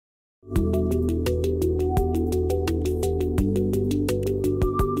You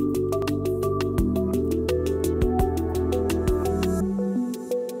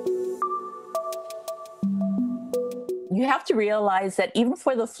have to realize that even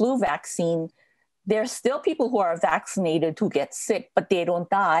for the flu vaccine, there's still people who are vaccinated who get sick, but they don't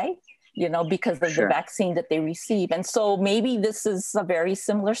die, because of the vaccine that they receive. And so maybe this is a very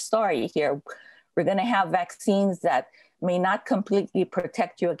similar story here. We're going to have vaccines that may not completely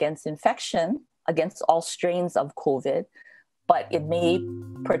protect you against infection, against all strains of COVID, but it may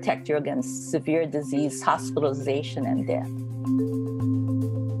protect you against severe disease, hospitalization, and death.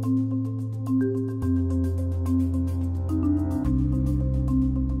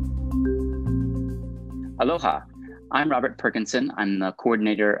 Aloha, I'm Robert Perkinson. I'm the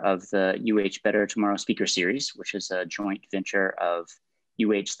coordinator of the Better Tomorrow Speaker Series, which is a joint venture of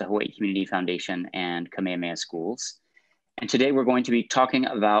the Hawaii Community Foundation, and Kamehameha Schools. And today we're going to be talking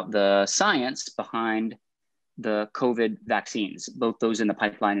about the science behind the COVID vaccines, both those in the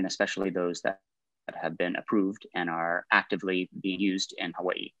pipeline and especially those that have been approved and are actively being used in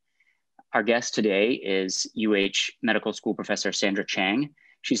Hawaii. Our guest today is Medical School Professor Sandra Chang.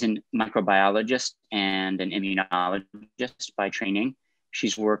 She's a microbiologist and an immunologist by training.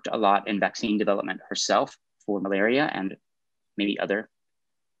 She's worked a lot in vaccine development herself for malaria and maybe other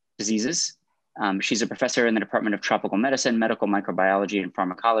diseases. She's a professor in the Department of Tropical Medicine, Medical Microbiology, and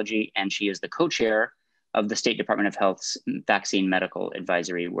Pharmacology, and she is the co-chair of the State Department of Health's Vaccine Medical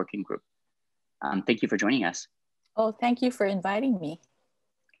Advisory Working Group. Thank you for joining us. Oh, thank you for inviting me.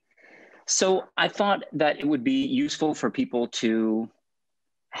 So I thought that it would be useful for people to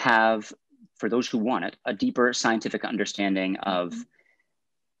have, for those who want it, a deeper scientific understanding of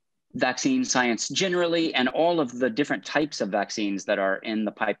vaccine science generally and all of the different types of vaccines that are in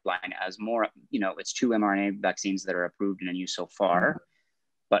the pipeline. As more, it's 2 mRNA vaccines that are approved and in use so far,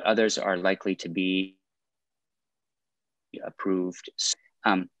 but others are likely to be approved.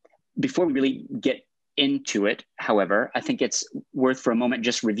 Before we really get into it, however, I think it's worth for a moment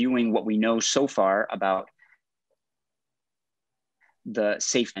just reviewing what we know so far about the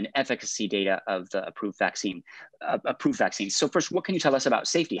safety and efficacy data of the approved vaccines. So first, what can you tell us about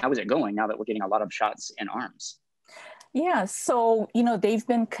safety? How is it going now that we're getting a lot of shots in arms? Yeah, so, they've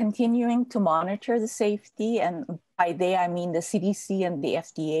been continuing to monitor the safety, and by they, I mean the CDC and the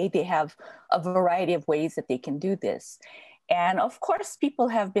FDA. They have a variety of ways that they can do this. And of course, people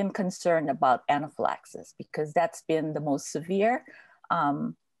have been concerned about anaphylaxis because that's been the most severe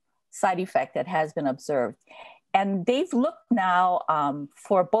side effect that has been observed. And they've looked now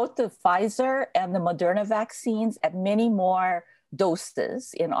for both the Pfizer and the Moderna vaccines at many more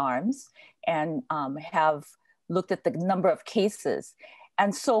doses in arms and have looked at the number of cases.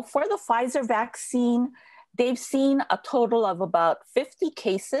 And so for the Pfizer vaccine, they've seen a total of about 50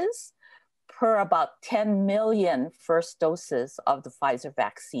 cases per about 10 million first doses of the Pfizer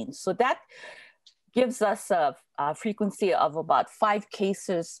vaccine. So that gives us a frequency of about 5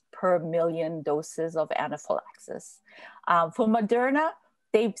 cases per million doses of anaphylaxis. For Moderna,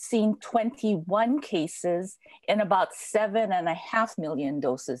 they've seen 21 cases in about 7.5 million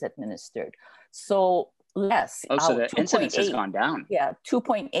doses administered. So less. Oh, so the incidence has gone down. Yeah,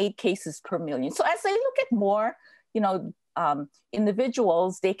 2.8 cases per million. So as they look at more,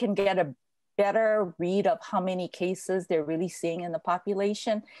 individuals, they can get a better read of how many cases they're really seeing in the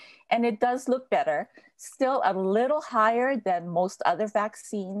population. And it does look better, still a little higher than most other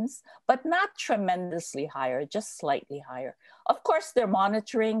vaccines, but not tremendously higher, just slightly higher. Of course, they're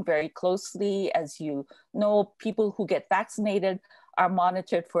monitoring very closely. As you know, people who get vaccinated are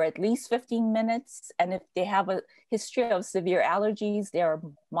monitored for at least 15 minutes. And if they have a history of severe allergies, they are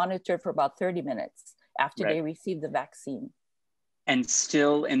monitored for about 30 minutes after they receive the vaccine. And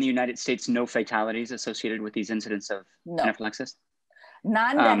still in the United States, no fatalities associated with these incidents of anaphylaxis?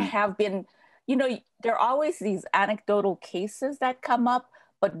 None that have been, there are always these anecdotal cases that come up,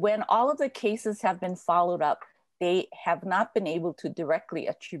 but when all of the cases have been followed up, they have not been able to directly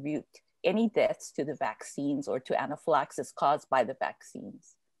attribute any deaths to the vaccines or to anaphylaxis caused by the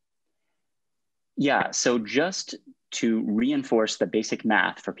vaccines. Yeah, so just to reinforce the basic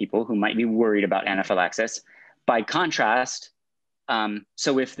math for people who might be worried about anaphylaxis, by contrast,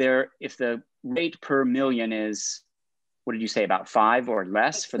 so if the rate per million is, what did you say, about 5 or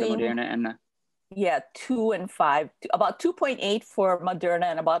less for the Moderna and the? Yeah, 2 and 5, about 2.8 for Moderna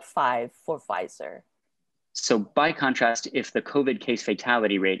and about 5 for Pfizer. So by contrast, if the COVID case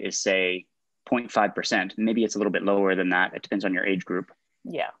fatality rate is, say, 0.5%, maybe it's a little bit lower than that. It depends on your age group.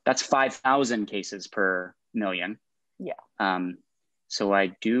 Yeah. That's 5,000 cases per million. Yeah. So I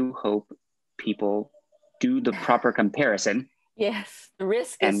do hope people do the proper comparison. Yes, the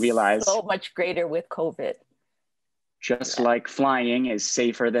risk and is realize so much greater with COVID. just like flying is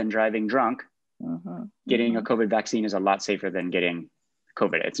safer than driving drunk, getting a COVID vaccine is a lot safer than getting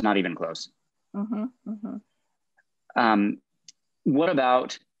COVID. It's not even close. What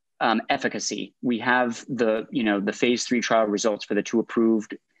about efficacy? We have the phase 3 trial results for the 2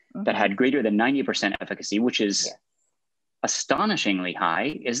 approved that had greater than 90% efficacy, which is astonishingly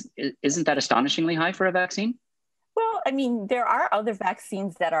high. Isn't that astonishingly high for a vaccine? Well, I mean, there are other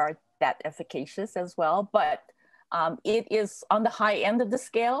vaccines that are that efficacious as well, but it is on the high end of the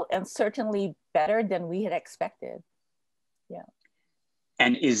scale and certainly better than we had expected. Yeah.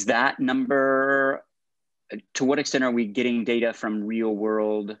 And is that number, to what extent are we getting data from real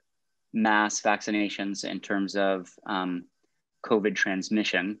world mass vaccinations in terms of COVID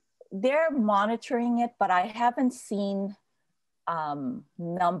transmission? They're monitoring it, but I haven't seen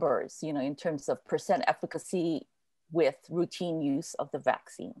numbers, in terms of percent efficacy with routine use of the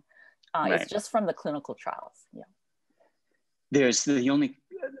vaccine. It's just from the clinical trials. Yeah. There's the only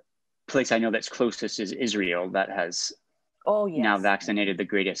place I know that's closest is Israel that has now vaccinated the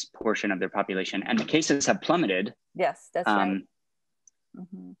greatest portion of their population, and the cases have plummeted. Yes, that's right.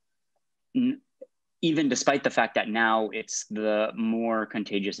 Even despite the fact that now it's the more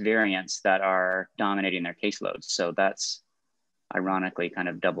contagious variants that are dominating their caseloads. So that's ironically kind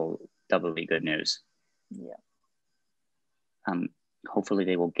of doubly good news. Yeah. Hopefully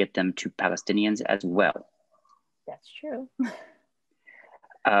they will get them to Palestinians as well. That's true.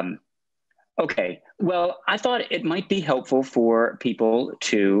 Okay, well, I thought it might be helpful for people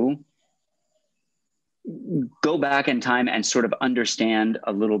to go back in time and sort of understand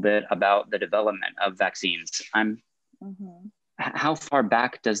a little bit about the development of vaccines. How far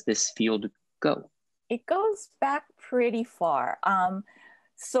back does this field go? It goes back pretty far.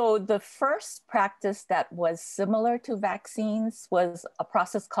 So the first practice that was similar to vaccines was a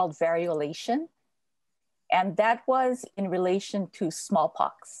process called variolation. And that was in relation to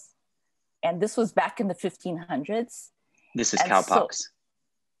smallpox. And this was back in the 1500s. This is cowpox. So,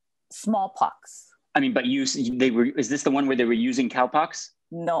 smallpox. I mean, but is this the one where they were using cowpox?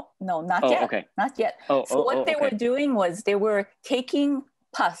 No, not yet. Okay. Not yet. So what they were doing was they were taking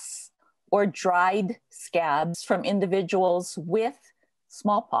pus or dried scabs from individuals with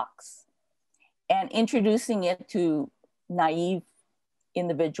smallpox and introducing it to naive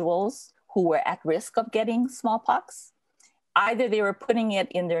individuals who were at risk of getting smallpox. Either they were putting it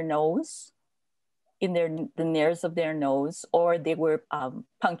in their nose, in the nares of their nose, or they were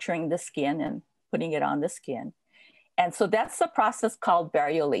puncturing the skin and putting it on the skin. And so that's a process called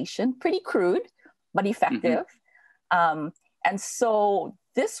variolation, pretty crude, but effective. And so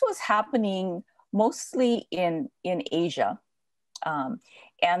this was happening mostly in Asia.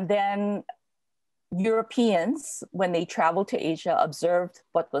 And then Europeans, when they traveled to Asia, observed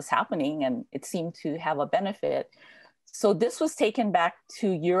what was happening and it seemed to have a benefit. So this was taken back to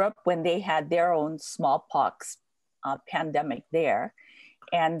Europe when they had their own smallpox pandemic there.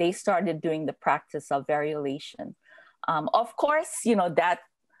 And they started doing the practice of variolation. Of course, that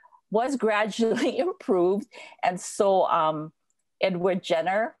was gradually improved. And so Edward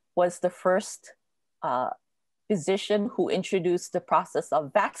Jenner was the first physician who introduced the process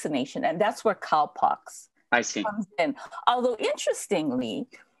of vaccination. And that's where cowpox comes in. Although interestingly,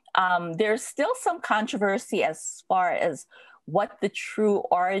 there's still some controversy as far as what the true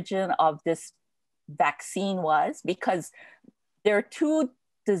origin of this vaccine was, because there are 2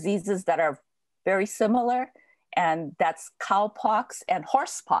 diseases that are very similar, and that's cowpox and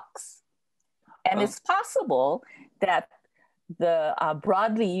horsepox. And it's possible that the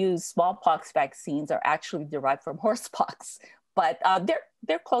broadly used smallpox vaccines are actually derived from horsepox, but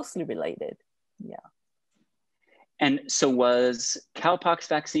they're closely related. Yeah. And so was cowpox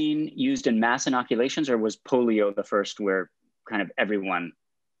vaccine used in mass inoculations, or was polio the first where kind of everyone?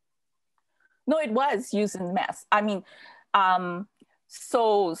 No, it was used in mass. I mean,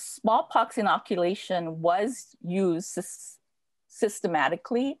 so smallpox inoculation was used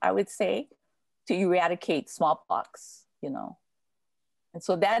systematically, I would say, to eradicate smallpox, And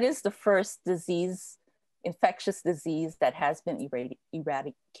so that is the first infectious disease that has been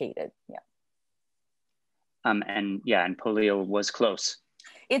eradicated, yeah. And polio was close.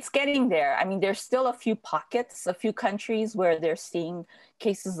 It's getting there. I mean, there's still a few pockets, a few countries where they're seeing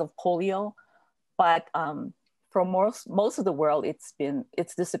cases of polio, but for most of the world,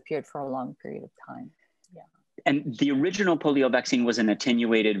 it's disappeared for a long period of time. Yeah. And the original polio vaccine was an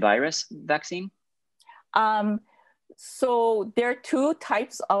attenuated virus vaccine? So there are 2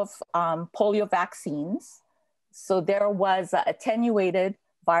 types of polio vaccines. So there was an attenuated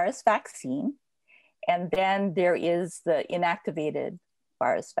virus vaccine, And then there is the inactivated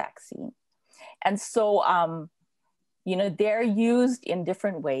virus vaccine. And so, they're used in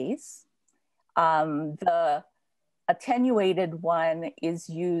different ways. The attenuated one is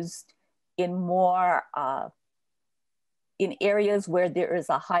used in more, in areas where there is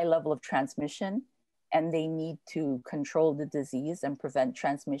a high level of transmission and they need to control the disease and prevent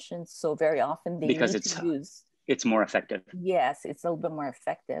transmission. So very often they because need to use. It's more effective. Yes, it's a little bit more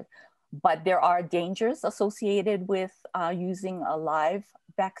effective. But there are dangers associated with using a live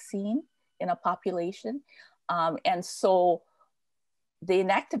vaccine in a population. And so the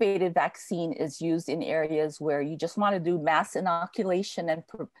inactivated vaccine is used in areas where you just want to do mass inoculation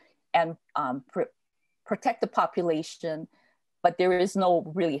and protect the population, but there is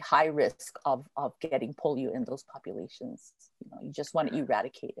no really high risk of getting polio in those populations. You just want to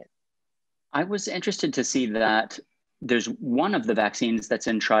eradicate it. I was interested to see that there's one of the vaccines that's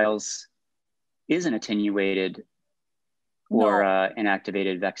in trials is an attenuated or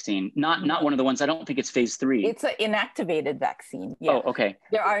inactivated vaccine. Not one of the ones, I don't think it's phase 3. It's an inactivated vaccine. Yeah. Oh, okay.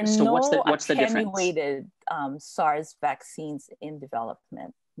 There are so no what's the attenuated SARS vaccines in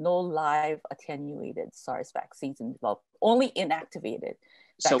development. No live attenuated SARS vaccines in development. Only inactivated.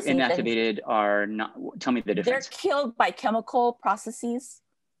 So inactivated are not, tell me the difference. They're killed by chemical processes.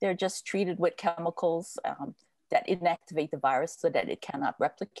 They're just treated with chemicals that inactivate the virus so that it cannot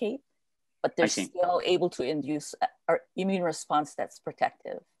replicate. But they're still able to induce an immune response that's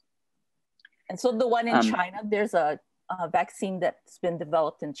protective. And so the one in China, there's a vaccine that's been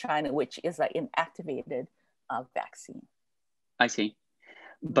developed in China, which is an inactivated vaccine. I see.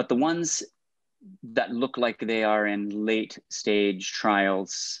 But the ones that look like they are in late stage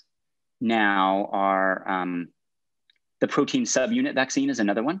trials now are the protein subunit vaccine is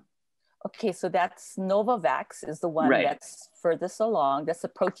another one. Okay, so that's Novavax is the one that's furthest along. That's the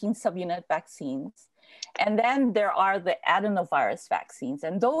protein subunit vaccines. And then there are the adenovirus vaccines.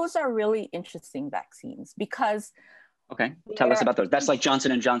 And those are really interesting vaccines because... Okay, tell us about those. That's like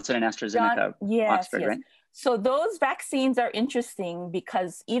Johnson & Johnson and AstraZeneca, Oxford, right? So those vaccines are interesting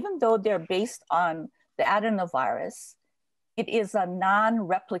because even though they're based on the adenovirus, it is a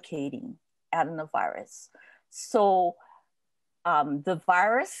non-replicating adenovirus. So the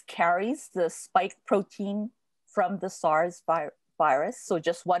virus carries the spike protein from the SARS virus, so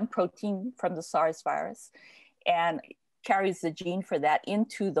just one protein from the SARS virus, and carries the gene for that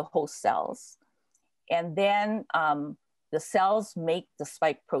into the host cells. And then the cells make the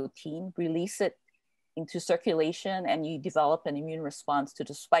spike protein, release it into circulation, and you develop an immune response to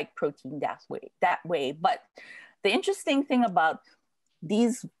the spike protein that way. But the interesting thing about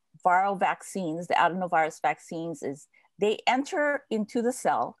these viral vaccines, the adenovirus vaccines, is they enter into the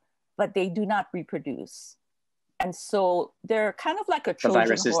cell, but they do not reproduce. And so they're kind of like a Trojan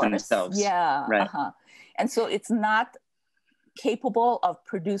horse. The viruses themselves. Yeah. Right. And so it's not capable of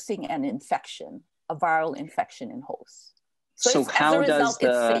producing an infection, a viral infection in hosts. So how does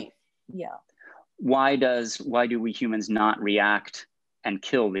it's safe. Yeah. Why do we humans not react and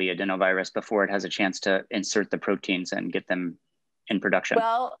kill the adenovirus before it has a chance to insert the proteins and get them in production?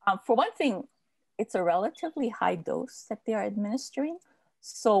 Well, for one thing, it's a relatively high dose that they're administering.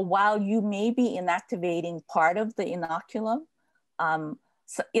 So while you may be inactivating part of the inoculum,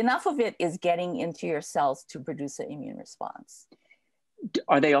 so enough of it is getting into your cells to produce an immune response.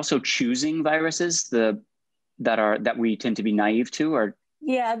 Are they also choosing viruses that we tend to be naive to? Or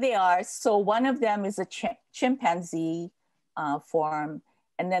yeah, they are. So one of them is a chimpanzee form,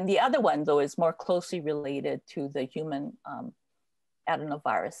 and then the other one, though, is more closely related to the human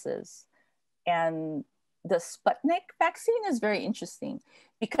adenoviruses. And the Sputnik vaccine is very interesting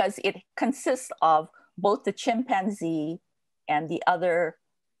because it consists of both the chimpanzee and the other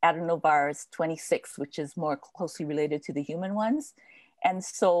adenovirus 26, which is more closely related to the human ones. And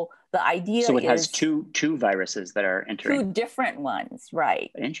so the idea is... So it has two viruses that are entering. Two different ones,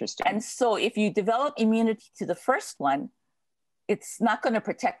 right. Interesting. And so if you develop immunity to the first one, it's not going to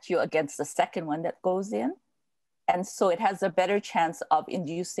protect you against the second one that goes in. And so it has a better chance of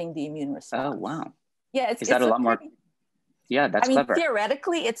inducing the immune response. Oh, wow. Yeah, is that a lot more? Yeah, that's clever.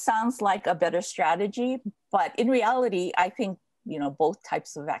 Theoretically, it sounds like a better strategy, but in reality, I think, both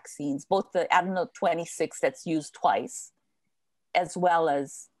types of vaccines, both the adeno 26 that's used twice, as well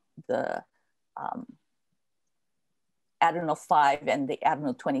as the adeno 5 and the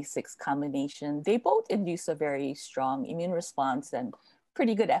adeno 26 combination, they both induce a very strong immune response and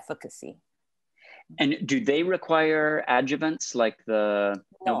pretty good efficacy. And do they require adjuvants like the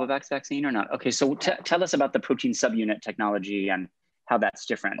Novavax vaccine or not? Okay, so tell us about the protein subunit technology and how that's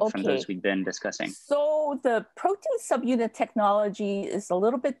different from those we've been discussing. So the protein subunit technology is a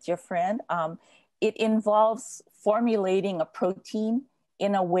little bit different. it involves formulating a protein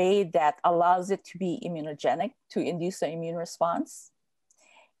in a way that allows it to be immunogenic, to induce an immune response.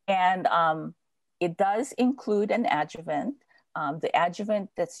 And it does include an adjuvant. The adjuvant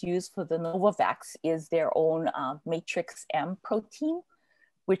that's used for the Novavax is their own matrix M protein,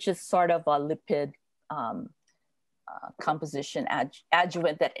 which is sort of a lipid composition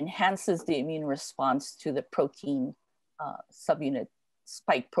adjuvant that enhances the immune response to the protein subunit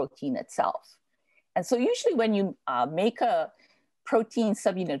spike protein itself. And so usually when you make a protein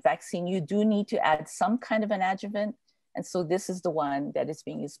subunit vaccine, you do need to add some kind of an adjuvant. And so this is the one that is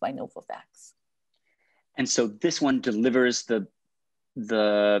being used by Novavax. And so this one delivers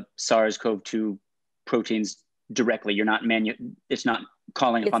the SARS-CoV-2 proteins directly. You're not it's not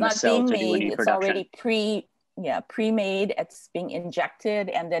calling upon the cell to do any production. It's already pre-made. It's being injected,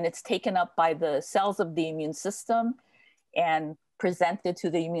 and then it's taken up by the cells of the immune system and presented to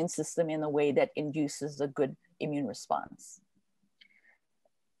the immune system in a way that induces a good immune response.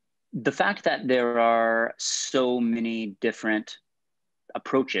 The fact that there are so many different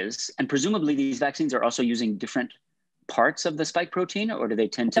approaches, and presumably these vaccines are also using different parts of the spike protein, or do they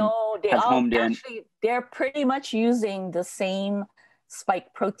tend to have homed in? Actually, they're pretty much using the same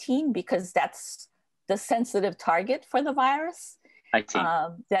spike protein because that's the sensitive target for the virus. I see.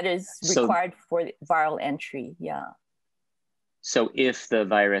 That is required for viral entry, yeah. So if the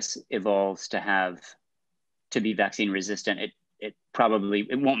virus evolves to be vaccine resistant, it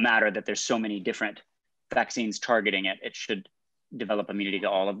won't matter that there's so many different vaccines targeting it. It should develop immunity to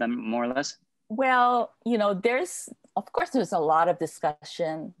all of them, more or less? Well, there's a lot of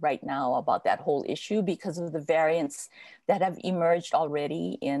discussion right now about that whole issue because of the variants that have emerged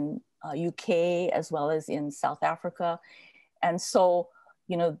already in UK as well as in South Africa. And so,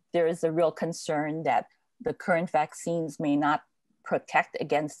 there is a real concern that the current vaccines may not protect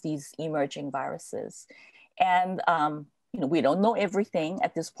against these emerging viruses. And, we don't know everything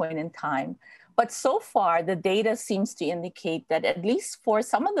at this point in time. But so far, the data seems to indicate that at least for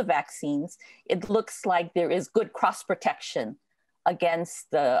some of the vaccines, it looks like there is good cross-protection against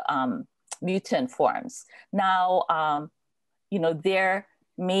the mutant forms. Now, there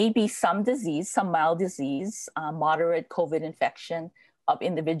may be some mild disease, moderate COVID infection of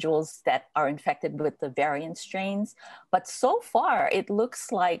individuals that are infected with the variant strains. But so far, it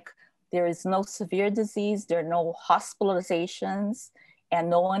looks like there is no severe disease, there are no hospitalizations, and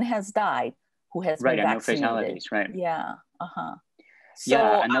no one has died who has been vaccinated. And no fatalities, right? Yeah,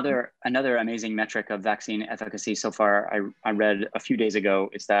 So, another amazing metric of vaccine efficacy so far, I read a few days ago,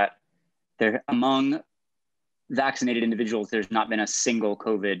 is that among vaccinated individuals, there's not been a single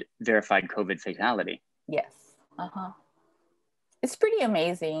verified COVID fatality. Yes, It's pretty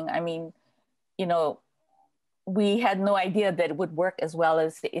amazing. I mean, we had no idea that it would work as well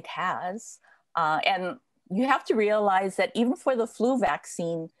as it has. And you have to realize that even for the flu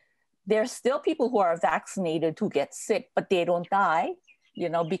vaccine, there's still people who are vaccinated who get sick, but they don't die,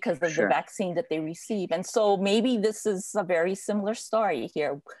 because of the vaccine that they receive. And so maybe this is a very similar story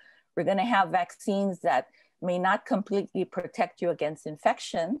here. We're going to have vaccines that may not completely protect you against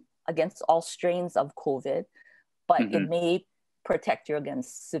infection, against all strains of COVID, but it may protect you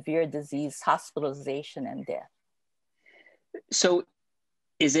against severe disease, hospitalization, and death. So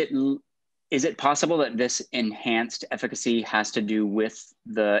is it possible that this enhanced efficacy has to do with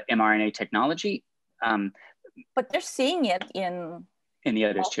the mRNA technology? But they're seeing it in the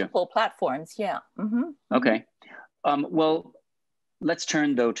others multiple platforms, yeah. Okay. Well, let's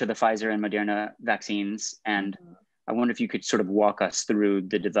turn though to the Pfizer and Moderna vaccines. And I wonder if you could sort of walk us through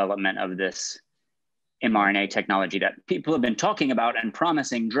the development of this mRNA technology that people have been talking about and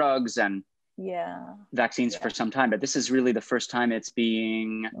promising drugs and vaccines for some time, but this is really the first time it's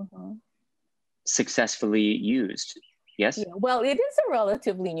being successfully used. Yes? Yeah. Well, it is a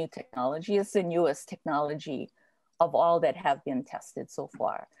relatively new technology. It's the newest technology of all that have been tested so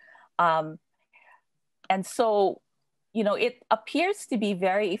far. And so, it appears to be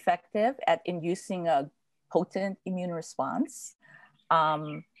very effective at inducing a potent immune response.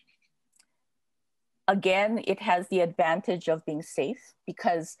 Again, it has the advantage of being safe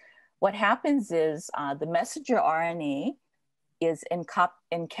because what happens is the messenger RNA is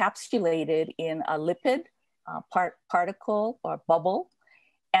encapsulated in a lipid particle or bubble.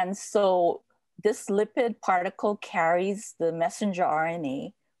 And so this lipid particle carries the messenger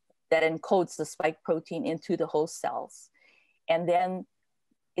RNA that encodes the spike protein into the host cells. And then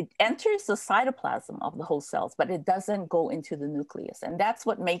it enters the cytoplasm of the host cells, but it doesn't go into the nucleus. And that's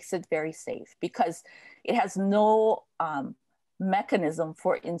what makes it very safe because it has no mechanism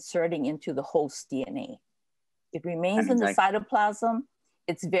for inserting into the host DNA. It remains in the cytoplasm.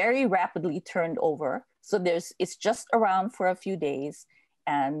 it's very rapidly turned over. So it's just around for a few days,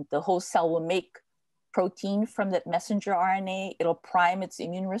 and the host cell will make protein from that messenger RNA. It'll prime its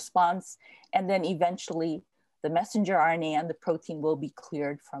immune response, and then eventually the messenger RNA and the protein will be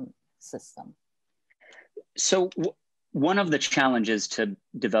cleared from the system. So one of the challenges to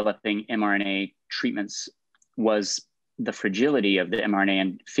developing mRNA treatments was the fragility of the mRNA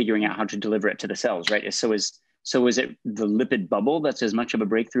and figuring out how to deliver it to the cells, right? So is it the lipid bubble that's as much of a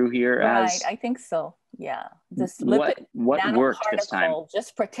breakthrough here as? Right, I think so. Yeah, this what lipid worked this time? nanoparticle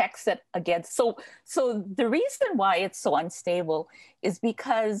just protects it against. So the reason why it's so unstable is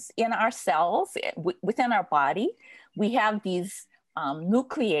because in our cells, within our body, we have these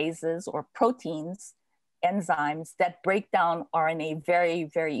nucleases or proteins, enzymes that break down RNA very,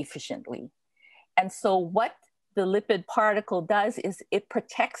 very efficiently. And so what the lipid particle does is it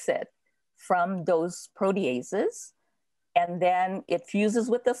protects it from those proteases, and then it fuses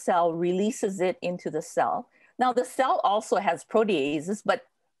with the cell, releases it into the cell. Now the cell also has proteases, but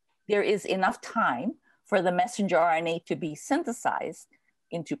there is enough time for the messenger RNA to be synthesized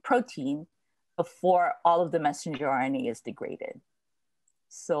into protein before all of the messenger RNA is degraded.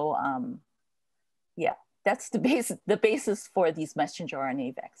 So yeah, that's the basis for these messenger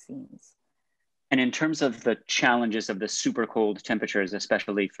RNA vaccines. And in terms of the challenges of the super cold temperatures,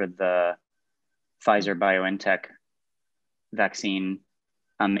 especially for the Pfizer BioNTech vaccine,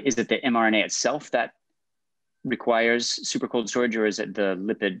 is it the mRNA itself that requires super cold storage, or is it the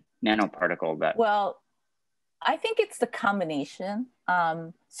lipid nanoparticle that? Well, I think it's the combination.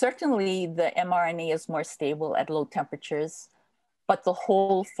 Certainly the mRNA is more stable at low temperatures, but the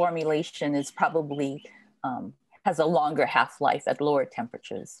whole formulation is probably has a longer half-life at lower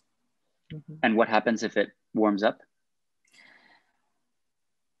temperatures. Mm-hmm. And what happens if it warms up?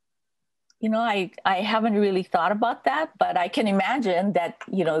 You know, I haven't really thought about that, but I can imagine that,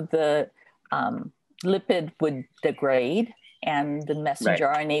 you know, the lipid would degrade and the messenger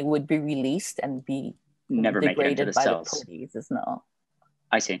RNA would be released and be never degraded make it into the by cells. The proteases. No.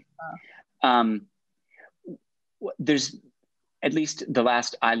 I see. There's, at least the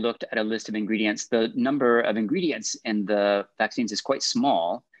last I looked at a list of ingredients, the number of ingredients in the vaccines is quite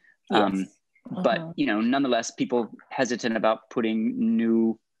small. Yes. But, you know, nonetheless, people hesitant about putting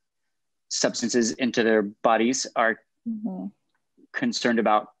new substances into their bodies are concerned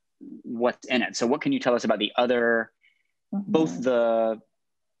about what's in it. So what can you tell us about the other, both the,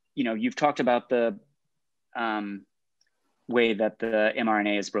 you know, you've talked about the way that the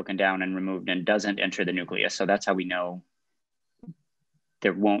mRNA is broken down and removed and doesn't enter the nucleus. So that's how we know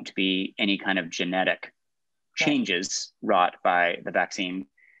there won't be any kind of genetic changes wrought by the vaccine.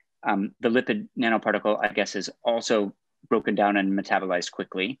 The lipid nanoparticle, I guess, is also broken down and metabolized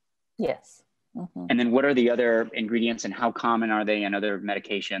quickly. Yes. And then what are the other ingredients and how common are they in other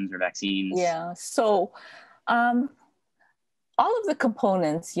medications or vaccines? Yeah, so all of the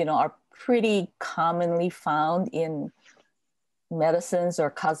components, you know, are pretty commonly found in medicines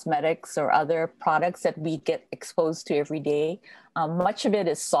or cosmetics or other products that we get exposed to every day. Much of it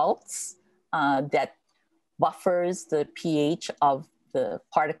is salts that buffers the pH of the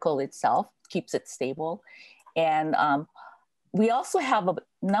particle itself, keeps it stable. And we also have a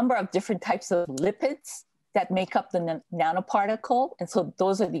number of different types of lipids that make up the nanoparticle. And so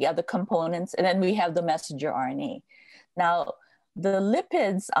those are the other components. And then we have the messenger RNA. Now, the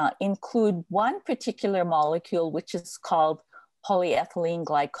lipids include one particular molecule, which is called polyethylene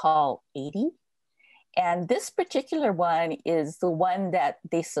glycol 80. And this particular one is the one that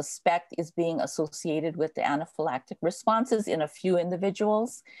they suspect is being associated with the anaphylactic responses in a few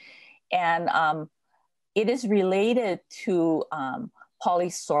individuals. And it is related to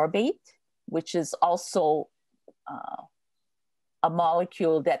polysorbate, which is also a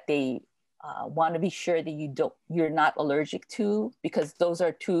molecule that they want to be sure that you're not allergic to, because those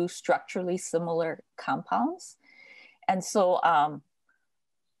are two structurally similar compounds. And so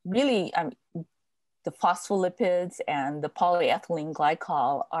really, the phospholipids and the polyethylene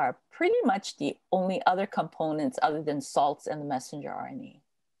glycol are pretty much the only other components other than salts and the messenger RNA.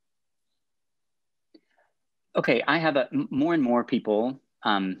 Okay, I have more and more people,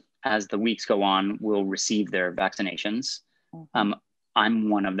 as the weeks go on, will receive their vaccinations. I'm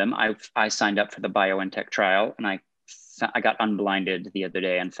one of them. I signed up for the BioNTech trial, and I got unblinded the other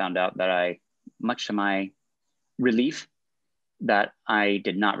day and found out that much to my relief, that I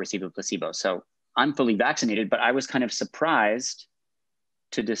did not receive a placebo. So I'm fully vaccinated, but I was kind of surprised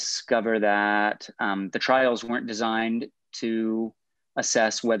to discover that the trials weren't designed to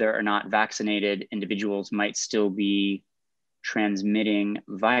assess whether or not vaccinated individuals might still be transmitting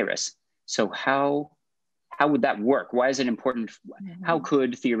virus. So how how would that work? Why is it important? How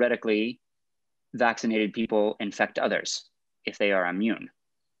could theoretically vaccinated people infect others if they are immune?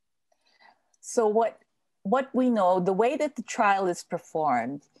 So what we know, the way that the trial is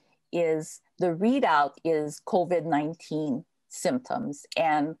performed is the readout is COVID-19 symptoms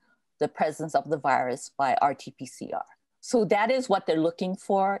and the presence of the virus by RT-PCR. So that is what they're looking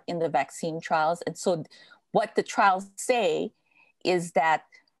for in the vaccine trials. And so what the trials say is that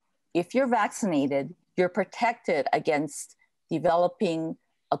if you're vaccinated, you're protected against developing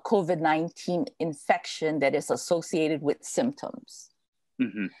a COVID-19 infection that is associated with symptoms.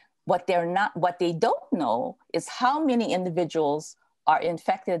 Mm-hmm. What they don't know is how many individuals are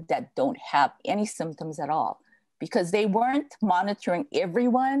infected that don't have any symptoms at all, because they weren't monitoring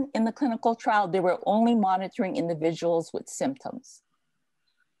everyone in the clinical trial. They were only monitoring individuals with symptoms.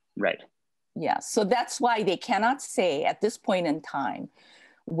 Right. Yeah, so that's why they cannot say at this point in time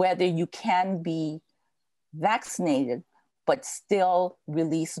whether you can be vaccinated but still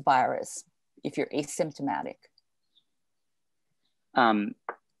release virus if you're asymptomatic.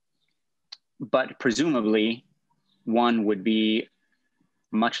 But presumably one would be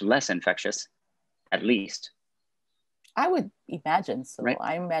much less infectious, at least. I would imagine so. Right?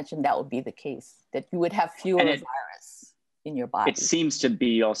 I imagine that would be the case, that you would have fewer virus in your body. It seems to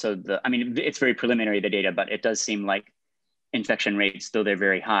be also I mean, it's very preliminary, the data, but it does seem like infection rates, though they're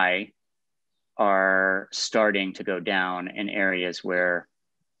very high, are starting to go down in areas where,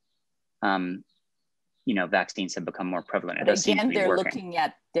 vaccines have become more prevalent. But again,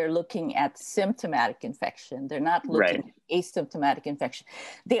 they're looking at symptomatic infection. They're not looking at asymptomatic infection.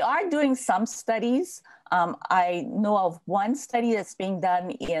 They are doing some studies. I know of one study that's being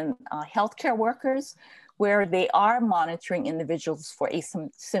done in healthcare workers, where they are monitoring individuals for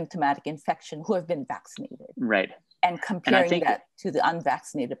asymptomatic infection who have been vaccinated. Right. And comparing that to the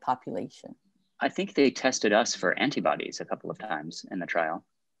unvaccinated population. I think they tested us for antibodies a couple of times in the trial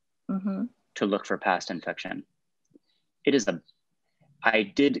to look for past infection. I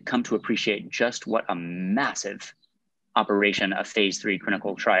did come to appreciate just what a massive operation a phase 3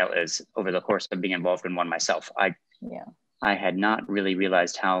 clinical trial is over the course of being involved in one myself. I had not really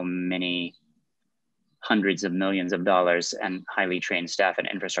realized how many hundreds of millions of dollars and highly trained staff and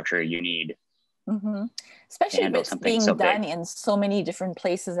infrastructure you need. Especially if it's being done in so many different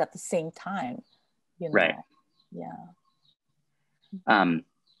places at the same time. Right. Yeah.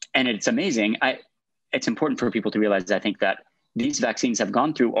 And it's amazing. It's important for people to realize, I think, that these vaccines have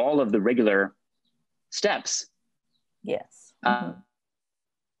gone through all of the regular steps. Yes.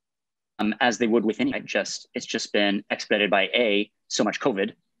 As they would with any. It's just been expedited by so much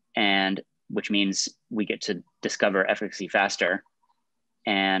COVID, and which means we get to discover efficacy faster,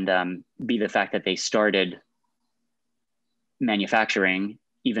 and B, the fact that they started manufacturing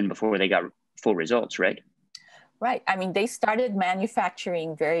even before they got full results, right? Right. I mean, they started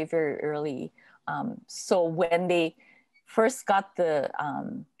manufacturing very, very early. So when they first got the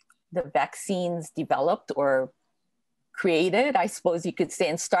vaccines developed or created, I suppose you could say,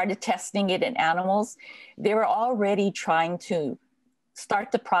 and started testing it in animals, they were already trying to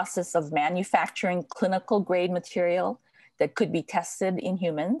start the process of manufacturing clinical grade material that could be tested in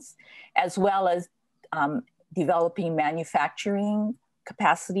humans, as well as developing manufacturing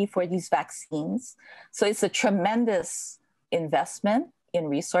capacity for these vaccines. So it's a tremendous investment in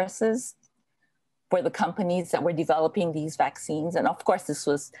resources for the companies that were developing these vaccines. And of course, this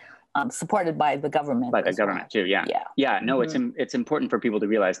was supported by the government. By the government too, yeah. No, it's important for people to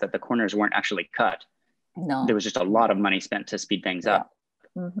realize that the corners weren't actually cut. No. There was just a lot of money spent to speed things up.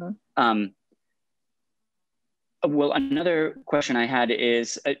 Well, another question I had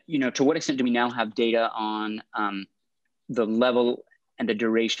is, to what extent do we now have data on the level and the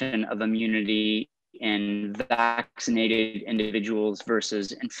duration of immunity in vaccinated individuals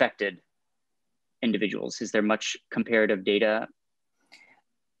versus infected individuals? Is there much comparative data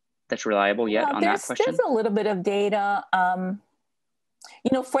that's reliable yet on that question? There's a little bit of data.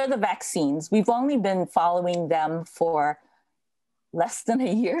 For the vaccines, we've only been following them for less than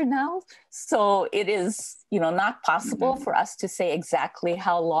a year now. So it is, not possible for us to say exactly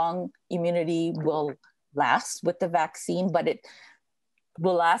how long immunity will last with the vaccine, but it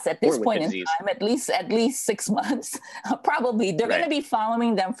will last at this point in time, at least 6 months. Probably they're going to be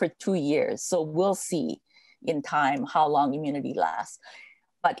following them for 2 years. So we'll see in time how long immunity lasts.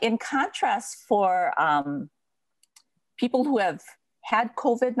 But in contrast, for people who have had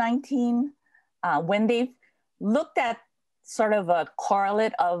COVID-19, when they've looked at sort of a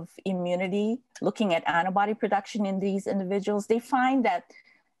correlate of immunity, looking at antibody production in these individuals, they find that,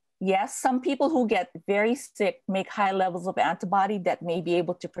 yes, some people who get very sick make high levels of antibody that may be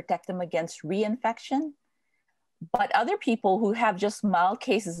able to protect them against reinfection. But other people who have just mild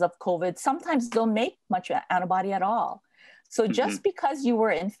cases of COVID sometimes don't make much antibody at all. So just because you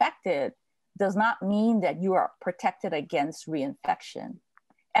were infected does not mean that you are protected against reinfection.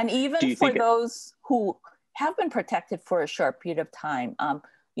 And even for those who have been protected for a short period of time,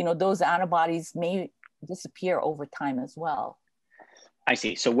 you know, those antibodies may disappear over time as well. I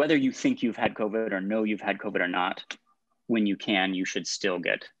see. So whether you think you've had COVID or know you've had COVID or not, when you can, you should still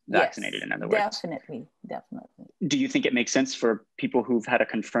get vaccinated, yes, in other words. Definitely. Do you think it makes sense for people who've had a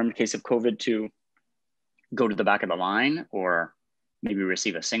confirmed case of COVID to go to the back of the line, or maybe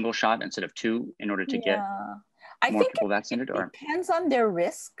receive a single shot instead of two in order to get more people vaccinated? It depends on their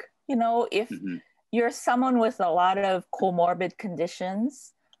risk. You know, if you're someone with a lot of comorbid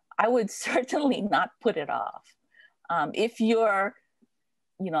conditions, I would certainly not put it off. If you're,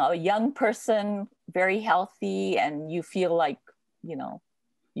 you know, a young person, very healthy, and you feel like, you know,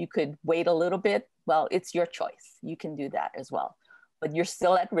 you could wait a little bit, well, it's your choice. You can do that as well. But you're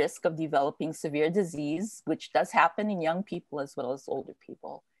still at risk of developing severe disease, which does happen in young people as well as older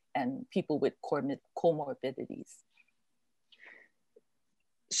people and people with comorbidities.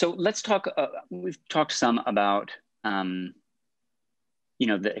 So let's talk, we've talked some about, you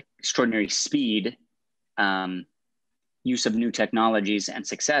know, the extraordinary speed, use of new technologies and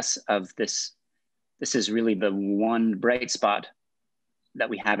success of this. This is really the one bright spot that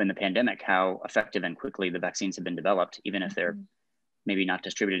we have in the pandemic, how effective and quickly the vaccines have been developed, even if they're maybe not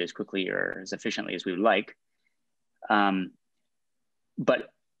distributed as quickly or as efficiently as we would like.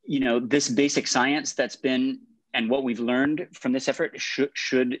 But, you know, this basic science that's been, and what we've learned from this effort,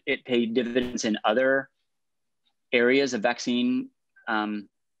 should it pay dividends in other areas of vaccine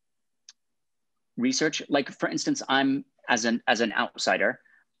research? Like, for instance, I'm, as an outsider,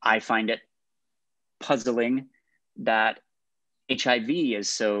 I find it puzzling that HIV is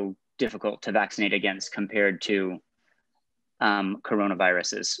so difficult to vaccinate against compared to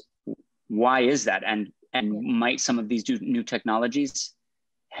coronaviruses. Why is that? And might some of these new technologies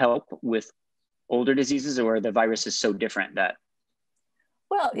help with older diseases, or the virus is so different that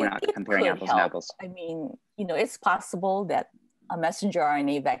we're not comparing apples and apples? I mean, you know, it's possible that a messenger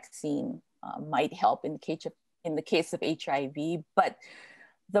RNA vaccine might help in the case of HIV, but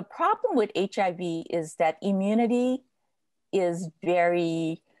the problem with HIV is that immunity is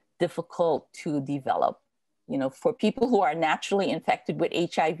very difficult to develop. You know, for people who are naturally infected with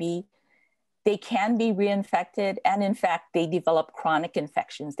HIV, they can be reinfected. And in fact, they develop chronic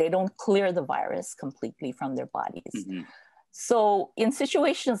infections. They don't clear the virus completely from their bodies. So in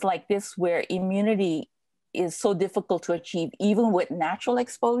situations like this, where immunity is so difficult to achieve, even with natural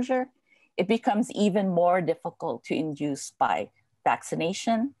exposure, it becomes even more difficult to induce by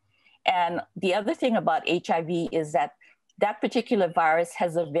vaccination. And the other thing about HIV is that that particular virus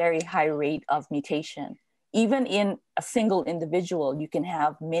has a very high rate of mutation. Even in a single individual, you can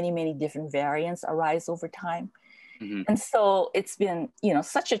have many, many different variants arise over time. And so it's been, you know,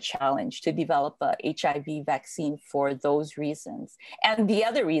 such a challenge to develop a HIV vaccine for those reasons. And the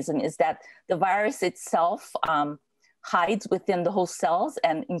other reason is that the virus itself hides within the host cells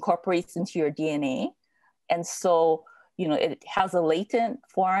and incorporates into your DNA. And so, you know, it has a latent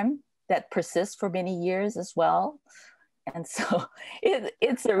form that persists for many years as well. And so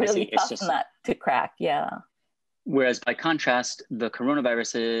it's a really tough nut to crack, Whereas by contrast, the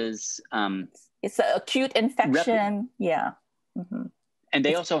coronavirus is... it's an acute infection, And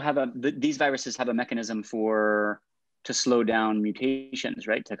they also have these viruses have a mechanism to slow down mutations,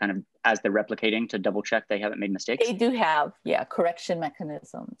 right? To kind of, as they're replicating, to double check they haven't made mistakes. They do have, correction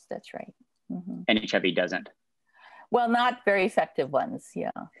mechanisms, that's right. And HIV doesn't. Well, not very effective ones,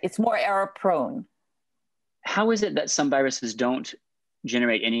 It's more error prone. How is it that some viruses don't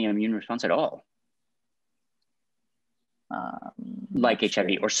generate any immune response at all? Like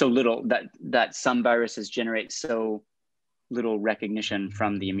HIV, or so little that some viruses generate so little recognition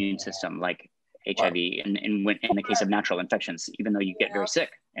from the immune system, like HIV in the case of natural infections, even though you get very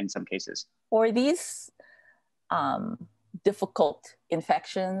sick in some cases. For these difficult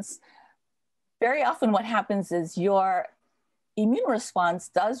infections, very often what happens is your immune response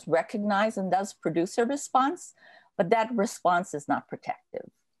does recognize and does produce a response, but that response is not protective.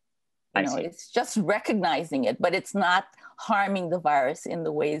 You know, it's just recognizing it, but it's not harming the virus in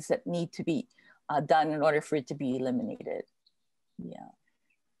the ways that need to be done in order for it to be eliminated.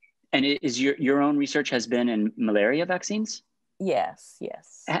 And is your own research has been in malaria vaccines? Yes.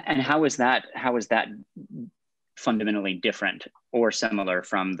 And how is that fundamentally different or similar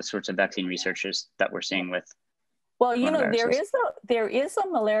from the sorts of vaccine researchers that we're seeing with? Well, you know, there is a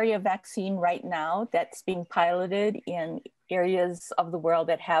malaria vaccine right now that's being piloted in areas of the world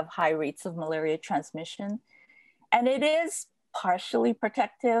that have high rates of malaria transmission. And it is partially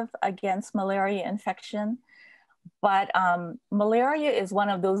protective against malaria infection. But malaria is one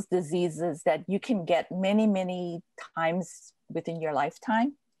of those diseases that you can get many, many times within your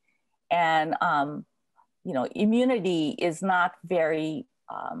lifetime. And, immunity is not very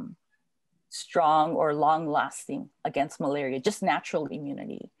strong or long lasting against malaria, just natural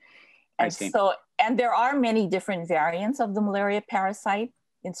immunity. And there are many different variants of the malaria parasite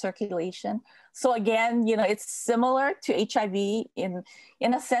in circulation. So again, it's similar to HIV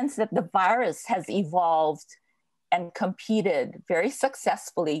in a sense that the virus has evolved and competed very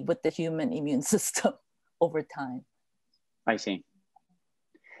successfully with the human immune system over time. I see.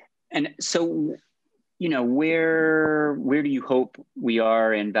 And so, where do you hope we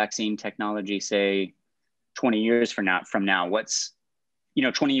are in vaccine technology, say 20 years from now? What's,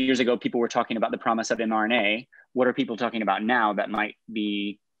 20 years ago, people were talking about the promise of mRNA. What are people talking about now that might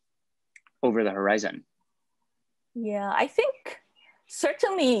be over the horizon? Yeah, I think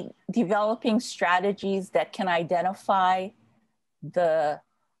certainly developing strategies that can identify the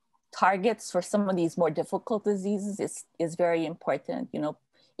targets for some of these more difficult diseases is very important.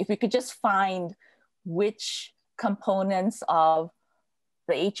 If we could just find which components of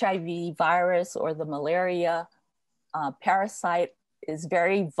the HIV virus or the malaria parasite is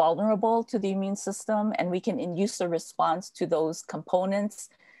very vulnerable to the immune system, and we can induce a response to those components,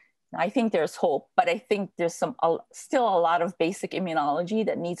 I think there's hope, but I think there's still a lot of basic immunology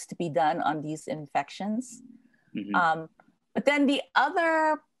that needs to be done on these infections. Mm-hmm. But then the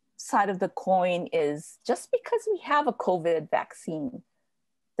other side of the coin is just because we have a COVID vaccine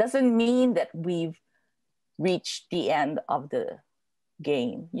doesn't mean that we've reached the end of the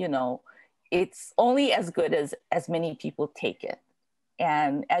game. It's only as good as many people take it.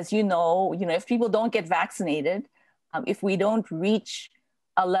 And as if people don't get vaccinated, if we don't reach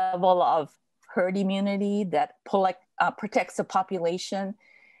a level of herd immunity that protects the population,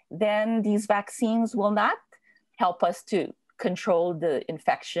 then these vaccines will not help us to control the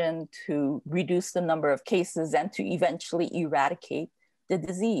infection, to reduce the number of cases, and to eventually eradicate the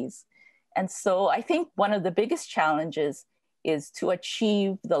disease. And so I think one of the biggest challenges is to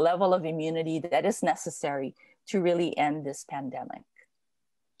achieve the level of immunity that is necessary to really end this pandemic.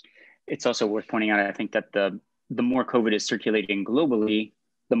 It's also worth pointing out, I think, that the more COVID is circulating globally,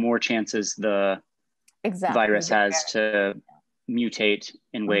 the more chances the virus has to mutate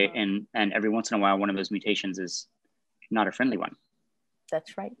in way, and every once in a while, one of those mutations is not a friendly one.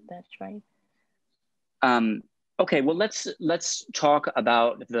 That's right. Okay, well, let's talk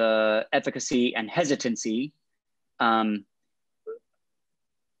about the efficacy and hesitancy.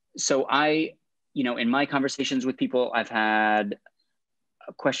 So in my conversations with people, I've had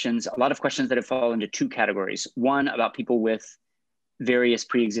a lot of questions that have fallen into two categories. One, about people with various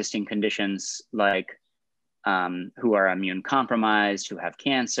pre-existing conditions, like who are immune compromised, who have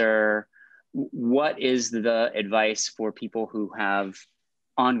cancer. What is the advice for people who have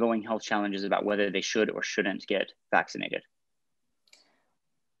ongoing health challenges about whether they should or shouldn't get vaccinated?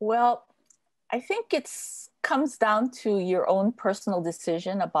 Well, I think it comes down to your own personal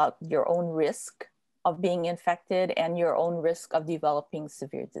decision about your own risk of being infected and your own risk of developing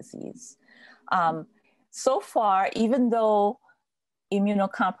severe disease. So far, even though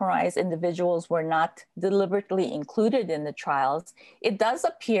immunocompromised individuals were not deliberately included in the trials, it does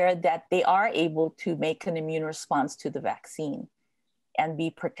appear that they are able to make an immune response to the vaccine and be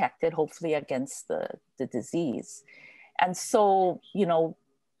protected, hopefully, against the disease. And so,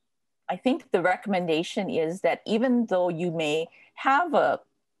 I think the recommendation is that even though you may have a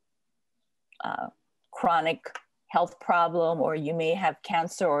chronic health problem, or you may have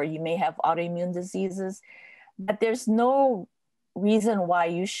cancer, or you may have autoimmune diseases, that there's no reason why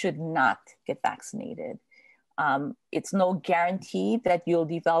you should not get vaccinated. It's no guarantee that you'll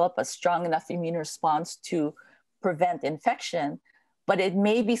develop a strong enough immune response to prevent infection, but it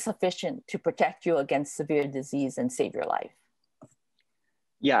may be sufficient to protect you against severe disease and save your life.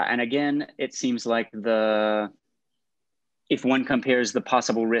 Yeah, and again, it seems like if one compares the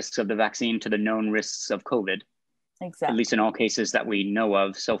possible risks of the vaccine to the known risks of COVID, exactly, at least in all cases that we know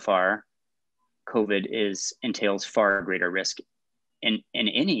of so far, COVID entails far greater risk in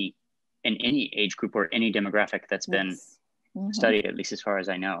any age group or any demographic that's been studied, at least as far as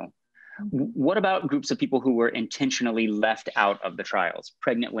I know. What about groups of people who were intentionally left out of the trials?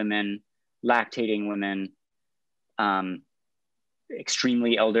 Pregnant women, lactating women,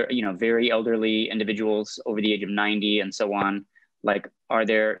 extremely very elderly individuals over the age of 90 and so on. Like, are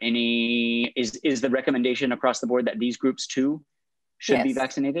there is the recommendation across the board that these groups too should be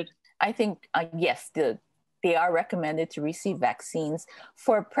vaccinated? I think, yes, they are recommended to receive vaccines.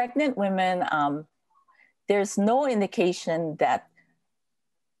 For pregnant women, there's no indication that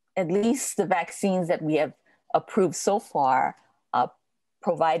at least the vaccines that we have approved so far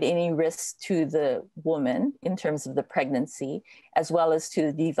provide any risk to the woman in terms of the pregnancy, as well as to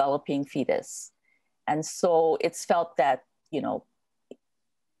the developing fetus. And so it's felt that,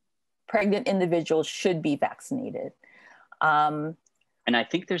 pregnant individuals should be vaccinated. And I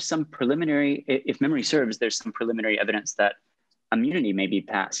think there's some preliminary, if memory serves, there's some preliminary evidence that immunity may be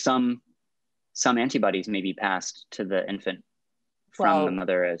passed. Some antibodies may be passed to the infant from the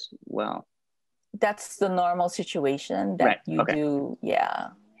mother as well. That's the normal situation that you do,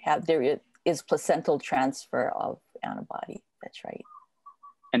 there is placental transfer of antibody. That's right.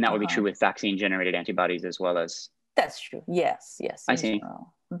 And that would be true with vaccine-generated antibodies as well as... That's true, yes. I see.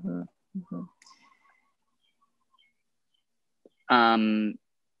 Mm-hmm. Mm-hmm.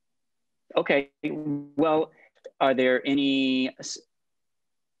 Okay, well, are there any...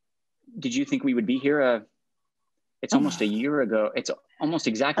 Did you think we would be here? It's almost a year ago. It's almost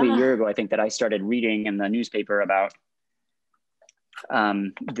exactly a year ago, I think, that I started reading in the newspaper about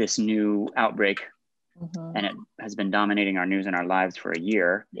this new outbreak, and it has been dominating our news and our lives for a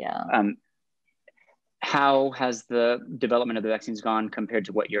year. Yeah. How has the development of the vaccines gone compared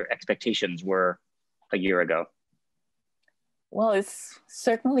to what your expectations were a year ago? Well, it's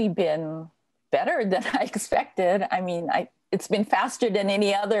certainly been better than I expected. I mean, it's been faster than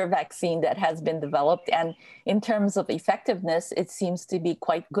any other vaccine that has been developed. And in terms of effectiveness, it seems to be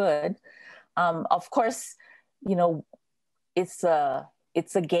quite good. Of course, it's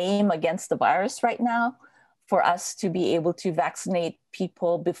a game against the virus right now for us to be able to vaccinate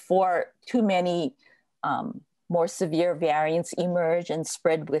people before too many more severe variants emerge and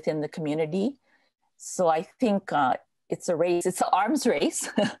spread within the community. So I think it's a race, it's an arms race.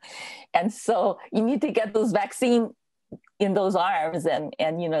 And so you need to get those vaccines in those arms and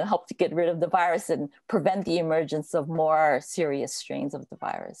help to get rid of the virus and prevent the emergence of more serious strains of the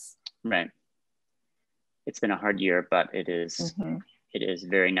virus. Right. It's been a hard year, but it is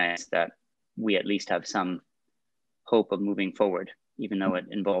very nice that we at least have some hope of moving forward, even though it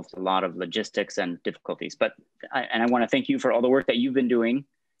involves a lot of logistics and difficulties. But I want to thank you for all the work that you've been doing.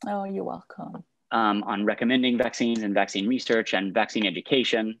 Oh, you're welcome. On recommending vaccines and vaccine research and vaccine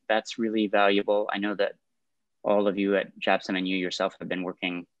education. That's really valuable. I know that all of you at JABSOM and you yourself have been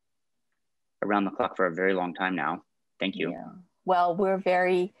working around the clock for a very long time now. Thank you. Yeah. Well, we're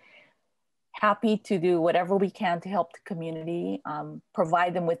very happy to do whatever we can to help the community,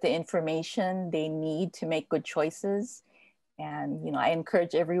 provide them with the information they need to make good choices. And, I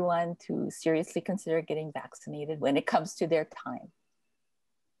encourage everyone to seriously consider getting vaccinated when it comes to their time.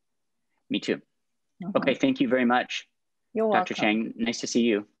 Me too. Okay, thank you very much. You're welcome. Dr. Chang, nice to see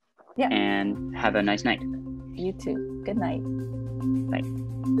you. Yeah. And have a nice night. You too. Good night.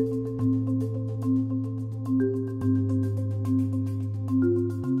 Bye.